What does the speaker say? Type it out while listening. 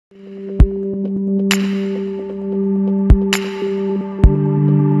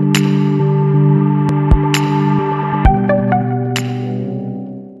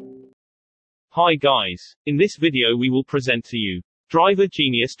Hi guys. In this video we will present to you Driver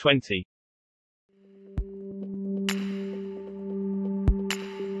Genius 20.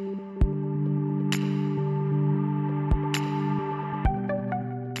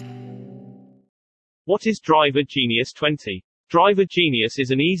 What is Driver Genius 20? Driver Genius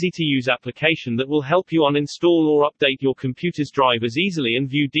is an easy-to-use application that will help you uninstall or update your computer's drivers easily and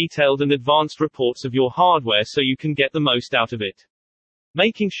view detailed and advanced reports of your hardware so you can get the most out of it.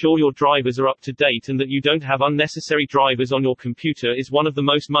 Making sure your drivers are up to date and that you don't have unnecessary drivers on your computer is one of the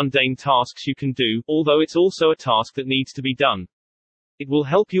most mundane tasks you can do, although it's also a task that needs to be done. It will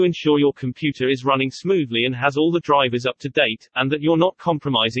help you ensure your computer is running smoothly and has all the drivers up to date, and that you're not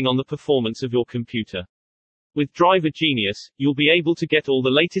compromising on the performance of your computer. With Driver Genius, you'll be able to get all the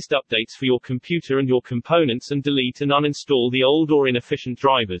latest updates for your computer and your components and delete and uninstall the old or inefficient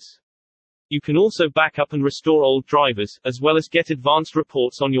drivers. You can also back up and restore old drivers, as well as get advanced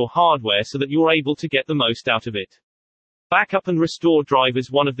reports on your hardware so that you're able to get the most out of it. Backup and restore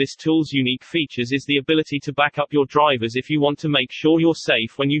drivers. One of this tool's unique features is the ability to back up your drivers if you want to make sure you're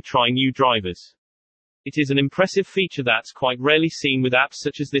safe when you try new drivers. It is an impressive feature that's quite rarely seen with apps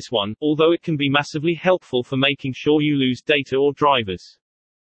such as this one, although it can be massively helpful for making sure you lose data or drivers.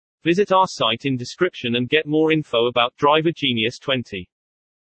 Visit our site in description and get more info about Driver Genius 20.